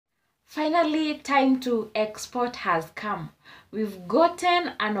Finally, time to export has come. We've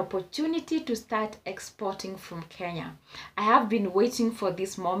gotten an opportunity to start exporting from Kenya. I have been waiting for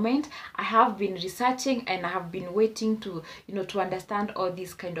this moment. I have been researching and I have been waiting to, to understand all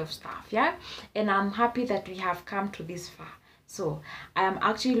this kind of stuff, yeah? And I'm happy that we have come to this far. So I am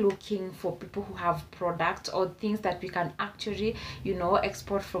actually looking for people who have products or things that we can actually,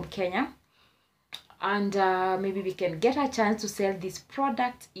 export from Kenya, and maybe we can get a chance to sell this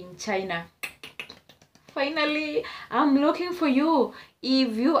product in China. Finally, I'm looking for you.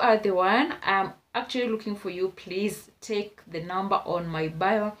 If you are the one, I'm actually looking for you. Please take the number on my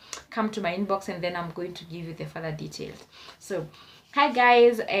bio, come to my inbox, and then I'm going to give you the further details. So hi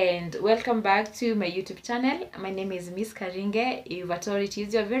guys, and welcome back to my YouTube channel. My name is Miss Karinge. If at all it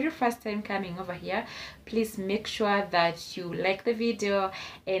is your very first time coming over here, please make sure that you like the video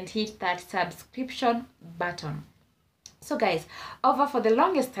and hit that subscription button. So guys, over for the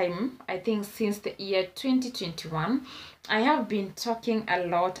longest time, I think since the year 2021, I have been talking a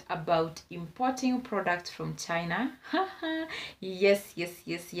lot about importing products from China. Yes.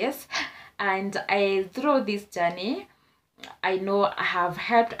 And through this journey, I know I have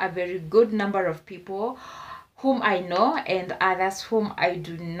helped a very good number of people whom I know and others whom I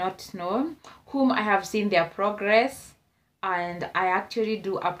do not know, whom I have seen their progress. And I actually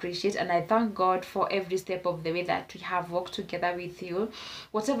do appreciate and I thank God for every step of the way that we have worked together with you.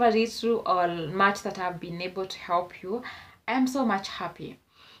 Whatever is through or much that I've been able to help you, I am so much happy.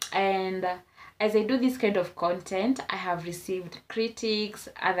 And as I do this kind of content, I have received critics,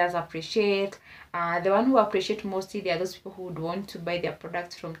 others appreciate. The one who appreciate mostly, they are those people who would want to buy their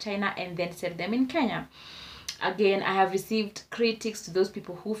products from China and then sell them in Kenya. Again, I have received critics to those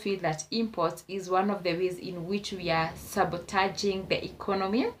people who feel that imports is one of the ways in which we are sabotaging the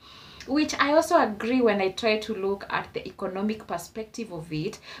economy, which I also agree. When I try to look at the economic perspective of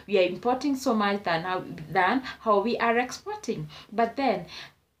it, we are importing so much than how we are exporting. But then,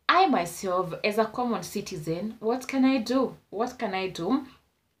 I myself, as a common citizen, what can I do?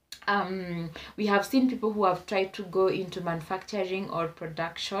 We have seen people who have tried to go into manufacturing or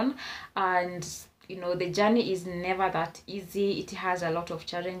production, and the journey is never that easy. It has a lot of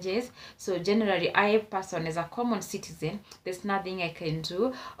challenges. So generally, I person as a common citizen, there's nothing I can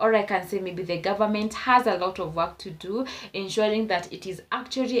do, or I can say maybe the government has a lot of work to do, ensuring that it is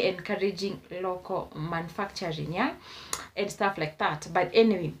actually encouraging local manufacturing, yeah, and stuff like that. But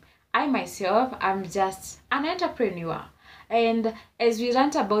anyway, I myself, I'm just an entrepreneur. And as we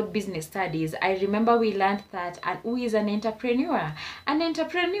learned about business studies, I remember we learned that who is an entrepreneur? An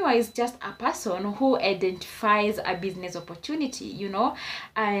entrepreneur is just a person who identifies a business opportunity,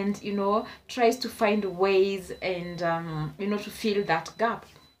 and, tries to find ways and, to fill that gap.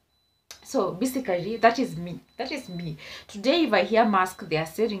 So basically, that is me. Today, if I hear masks, they are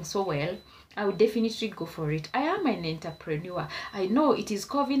selling so well, I would definitely go for it. I am an entrepreneur. I know it is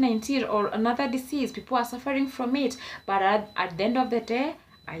COVID-19 or another disease. People are suffering from it. But at the end of the day,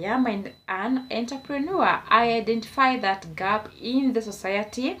 I am an entrepreneur. I identify that gap in the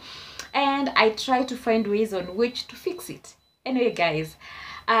society and I try to find ways on which to fix it. Anyway, guys,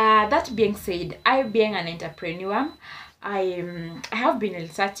 that being said, I being an entrepreneur, I have been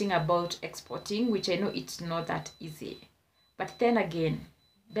researching about exporting, which I know it's not that easy. But then again,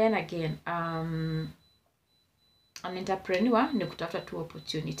 an entrepreneur ni kutafuta two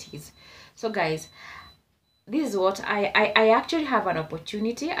opportunities. So guys, this is what I actually have an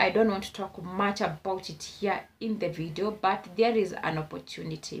opportunity. I don't want to talk much about it here in the video, but there is an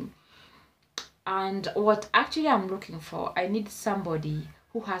opportunity. And what actually I'm looking for, I need somebody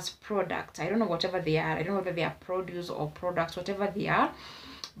who has products. I don't know whatever they are. I don't know whether they are produce or products, whatever they are,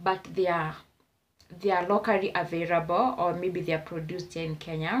 but they are locally available, or maybe they are produced here in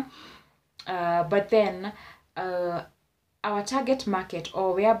Kenya. But then our target market,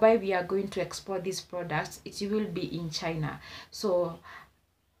 or whereby we are going to export these products, it will be in China. So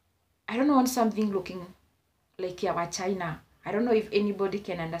I don't want something looking like our China. I don't know if anybody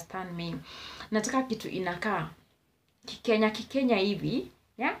can understand me. Nataka kitu inakaa Kikenya hivi,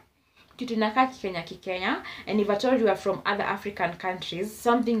 yeah? Kitu inakaa Kikenya. And if at all you are from other African countries,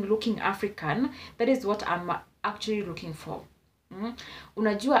 something looking African, that is what I'm actually looking for.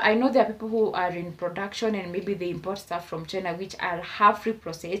 Unajua, I know there are people who are in production and maybe they import stuff from China which are half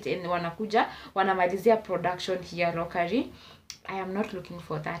reprocessed and wanakuja wanamalizia production here locally. I am not looking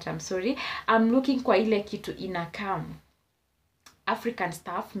for that, I'm sorry. I'm looking kwa ile kitu inakaa African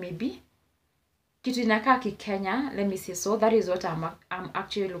stuff, maybe kitu inakaa Kikenya, let me say. So that is what I'm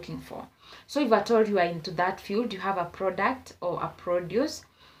actually looking for. So if at all you are into that field, you have a product or a produce,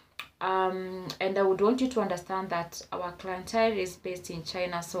 And I would want you to understand that our clientele is based in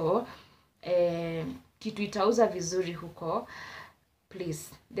China, so kitu itauza vizuri huko. Please,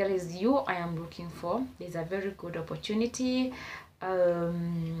 there is you I am looking for. There's a very good opportunity.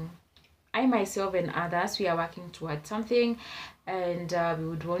 I myself and others, we are working towards something, and we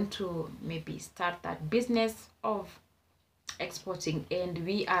would want to maybe start that business of exporting, and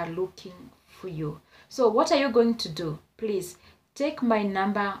we are looking for you. So what are you going to do? Please take my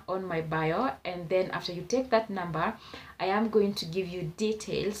number on my bio, and then after you take that number, I am going to give you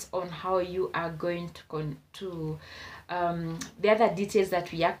details on how you are going to the other details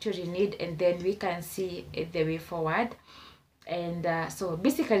that we actually need, and then we can see the way forward. And so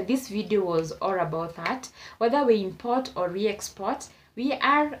basically this video was all about that. Whether we import or re-export, we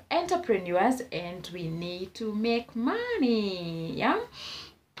are entrepreneurs and we need to make money. Yeah.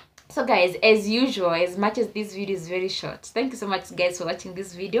 So guys, as usual, as much as this video is very short, thank you so much guys for watching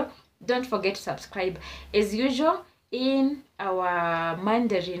this video. Don't forget to subscribe. As usual, in our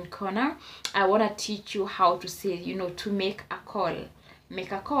Mandarin corner, I want to teach you how to say, to make a call.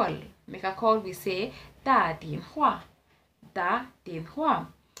 Make a call. Make a call, we say da din hua. Da din hua.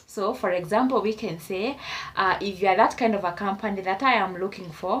 So for example, we can say, if you are that kind of a company that I am looking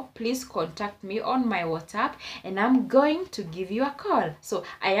for, please contact me on my WhatsApp and I'm going to give you a call. So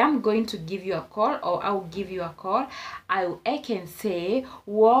I am going to give you a call, or I'll give you a call. I can say,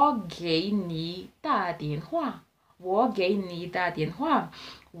 我给你打电话. 我给你打电话.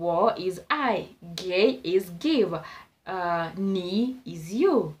 我 is I, 给 is give, 你 is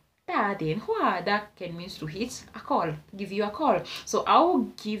you. That can mean to hit a call, give you a call. So I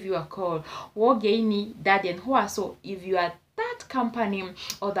will give you a call. 我给你打电话. So if you are that company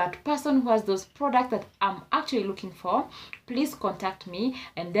or that person who has those products that I'm actually looking for, please contact me.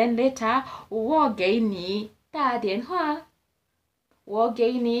 And then later, 我给你打电话. 我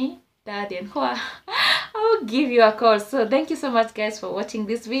给你打电话. I'll give you a call. So thank you so much guys for watching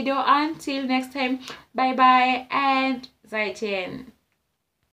this video. Until next time, bye bye and 再见.